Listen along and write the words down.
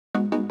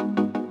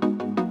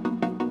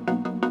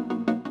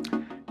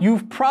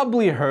You've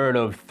probably heard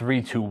of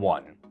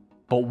 3-2-1,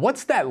 but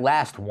what's that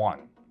last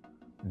one?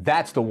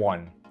 That's the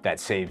one that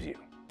saves you.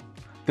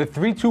 The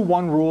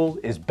 3-2-1 rule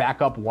is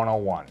backup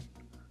 101.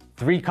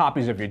 3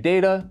 copies of your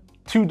data,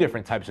 2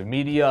 different types of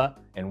media,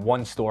 and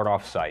 1 stored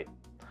off-site.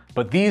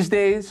 But these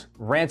days,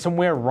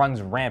 ransomware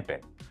runs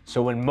rampant,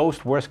 so in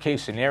most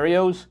worst-case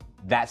scenarios,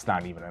 that's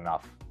not even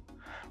enough.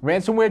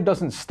 Ransomware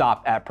doesn't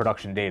stop at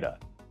production data.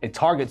 It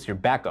targets your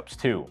backups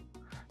too.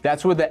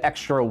 That's where the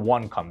extra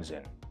 1 comes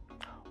in.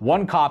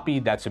 1 copy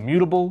that's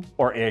immutable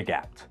or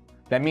air-gapped.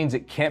 That means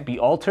it can't be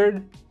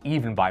altered,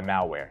 even by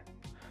malware.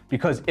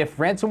 Because if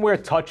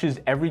ransomware touches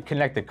every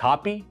connected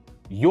copy,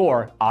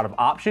 you're out of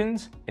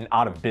options and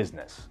out of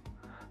business.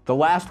 The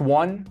last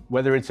one,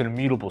 whether it's an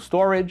immutable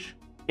storage,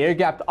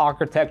 air-gapped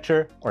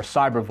architecture, or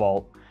cyber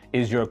vault,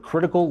 is your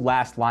critical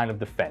last line of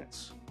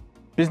defense.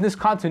 Business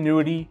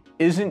continuity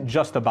isn't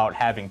just about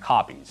having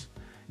copies.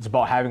 It's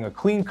about having a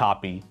clean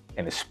copy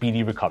and a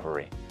speedy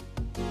recovery.